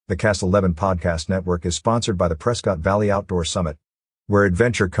The Cast 11 Podcast Network is sponsored by the Prescott Valley Outdoor Summit, where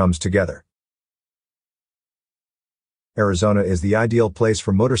adventure comes together. Arizona is the ideal place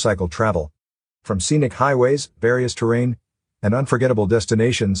for motorcycle travel. From scenic highways, various terrain, and unforgettable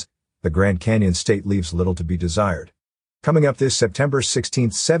destinations, the Grand Canyon State leaves little to be desired. Coming up this September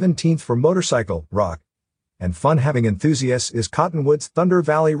 16th, 17th for motorcycle, rock, and fun-having enthusiasts is Cottonwood's Thunder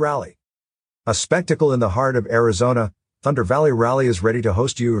Valley Rally. A spectacle in the heart of Arizona, Thunder Valley Rally is ready to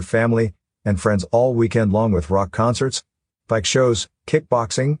host you, your family, and friends all weekend long with rock concerts, bike shows,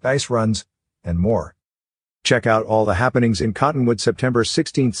 kickboxing, ice runs, and more. Check out all the happenings in Cottonwood September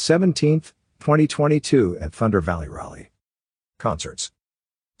 16th, 17th, 2022 at Thunder Valley Rally. Concerts.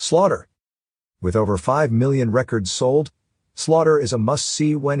 Slaughter. With over 5 million records sold, Slaughter is a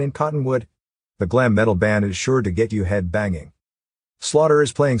must-see when in Cottonwood. The glam metal band is sure to get you head-banging. Slaughter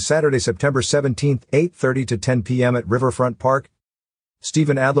is playing Saturday, September 17th, 8:30 to 10 p.m. at Riverfront Park.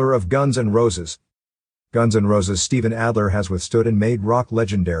 Steven Adler of Guns N' Roses. Guns N' Roses' Steven Adler has withstood and made rock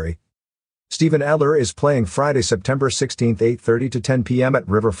legendary. Steven Adler is playing Friday, September 16th, 8:30 to 10 p.m. at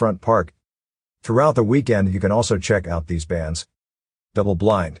Riverfront Park. Throughout the weekend, you can also check out these bands: Double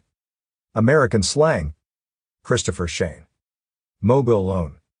Blind, American Slang, Christopher Shane, Mobile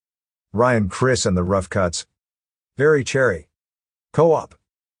Lone, Ryan Criss and the Rough Cuts, Very Cherry, Co-op.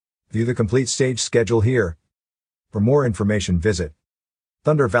 View the complete stage schedule here. For more information, visit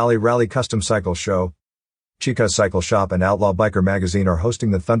Thunder Valley Rally Custom Cycle Show. Chica's Cycle Shop and Outlaw Biker Magazine are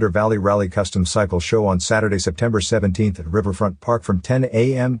hosting the Thunder Valley Rally Custom Cycle Show on Saturday, September 17th at Riverfront Park from 10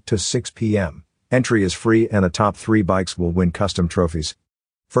 a.m. to 6 p.m. Entry is free and the top 3 bikes will win custom trophies.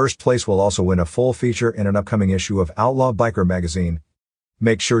 First place will also win a full feature in an upcoming issue of Outlaw Biker Magazine.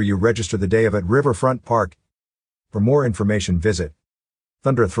 Make sure you register the day of at Riverfront Park. For more information, visit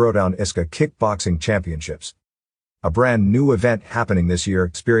Thunder Throwdown ISCA Kickboxing Championships. A brand new event happening this year.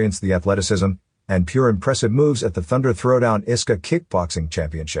 Experience the athleticism and pure impressive moves at the Thunder Throwdown ISCA Kickboxing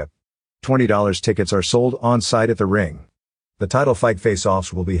Championship. $20 tickets are sold on site at the ring. The title fight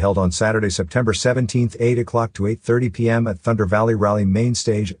face-offs will be held on Saturday, September 17th, 8 o'clock to 8:30 p.m. at Thunder Valley Rally Main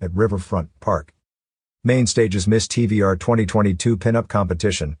Stage at Riverfront Park. Main Stage's Miss TVR 2022 Pinup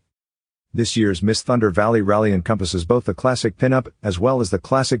Competition. This year's Miss Thunder Valley Rally encompasses both the classic pinup as well as the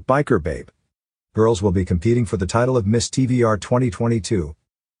classic biker babe. Girls will be competing for the title of Miss TVR 2022.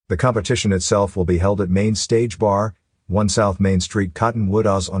 The competition itself will be held at Main Stage Bar, 1 South Main Street, Cottonwood,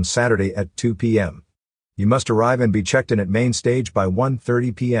 Oz on Saturday at 2 p.m. You must arrive and be checked in at Main Stage by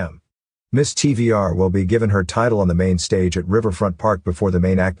 1:30 p.m. Miss TVR will be given her title on the main stage at Riverfront Park before the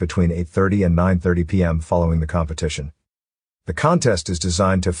main act between 8:30 and 9:30 p.m. following the competition. The contest is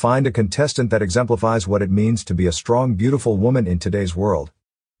designed to find a contestant that exemplifies what it means to be a strong, beautiful woman in today's world.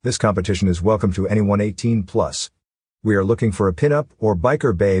 This competition is welcome to anyone 18 plus. We are looking for a pinup or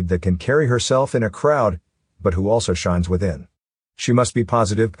biker babe that can carry herself in a crowd, but who also shines within. She must be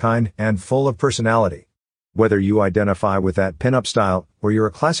positive, kind, and full of personality. Whether you identify with that pinup style, or you're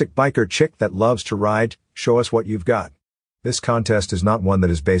a classic biker chick that loves to ride, show us what you've got. This contest is not one that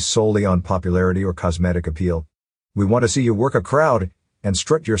is based solely on popularity or cosmetic appeal. We want to see you work a crowd and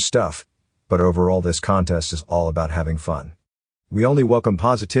strut your stuff, but overall this contest is all about having fun. We only welcome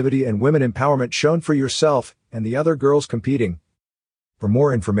positivity and women empowerment shown for yourself and the other girls competing. For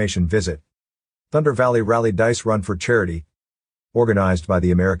more information, visit Thunder Valley Rally Dice Run for Charity. Organized by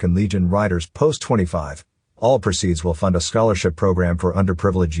the American Legion Riders Post 25, all proceeds will fund a scholarship program for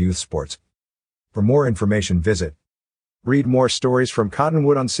underprivileged youth sports. For more information, visit. Read more stories from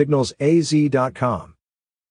Cottonwood on signalsaz.com.